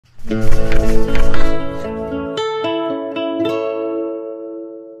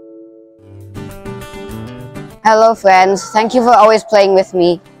Hello friends, thank you for always playing with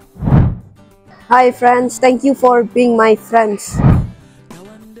me. Hi friends, thank you for being my friends.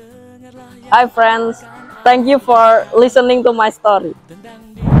 Hi friends, thank you for listening to my story.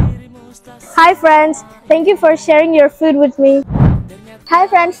 Hi friends, thank you for sharing your food with me. Hi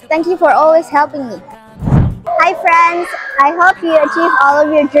friends, thank you for always helping me. Hi friends, I hope you achieve all of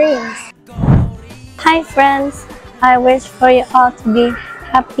your dreams. Hi friends, I wish for you all to be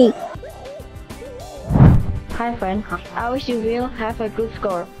happy. Hi friend, I wish you will have a good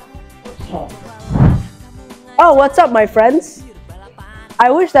score. Oh, what's up my friends? I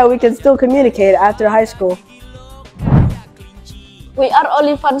wish that we can still communicate after high school. We are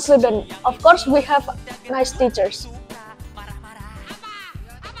only fun students. Of course, we have nice teachers.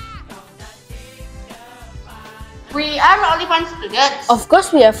 We are only fun students. Of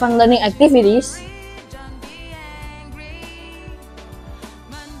course, we have fun learning activities.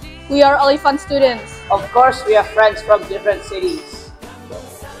 We are only fun students. Of course, we have friends from different cities.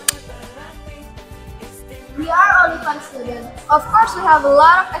 We are only fun students. Of course, we have a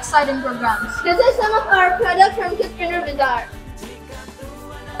lot of exciting programs. This is some of our products from Kidpreneur Bazaar.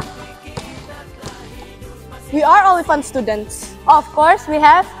 We are only fun students. Of course, we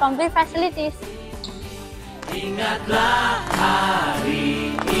have complete facilities. Ingatlah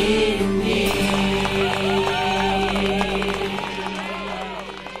hari ini.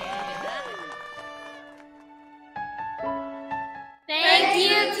 Thank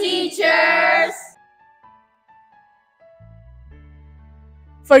you, teachers,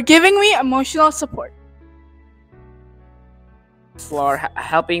 For giving me emotional support. For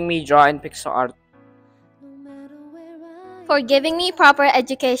helping me draw in pixel art. For giving me proper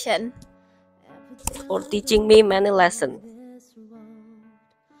education. For teaching me many lessons.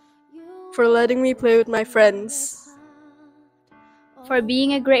 For letting me play with my friends. For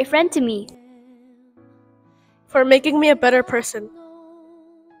being a great friend to me. For making me a better person.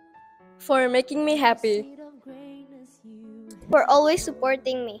 For making me happy. For always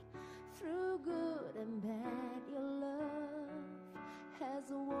supporting me.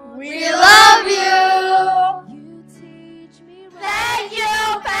 we love you. Thank you,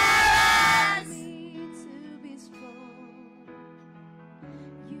 parents.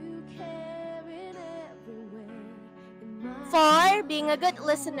 For being a good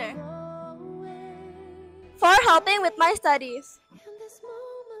listener. For helping with my studies.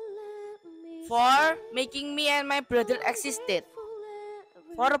 For making me and my brother existed.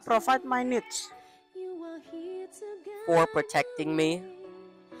 For provide my needs. For protecting me.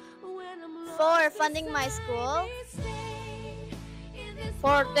 For funding my school.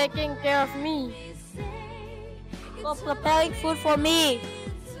 For taking care of me. For preparing food for me.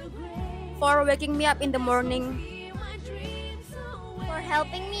 For waking me up in the morning. For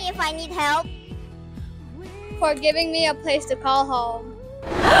helping me if I need help. For giving me a place to call home.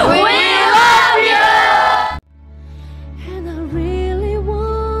 We love you.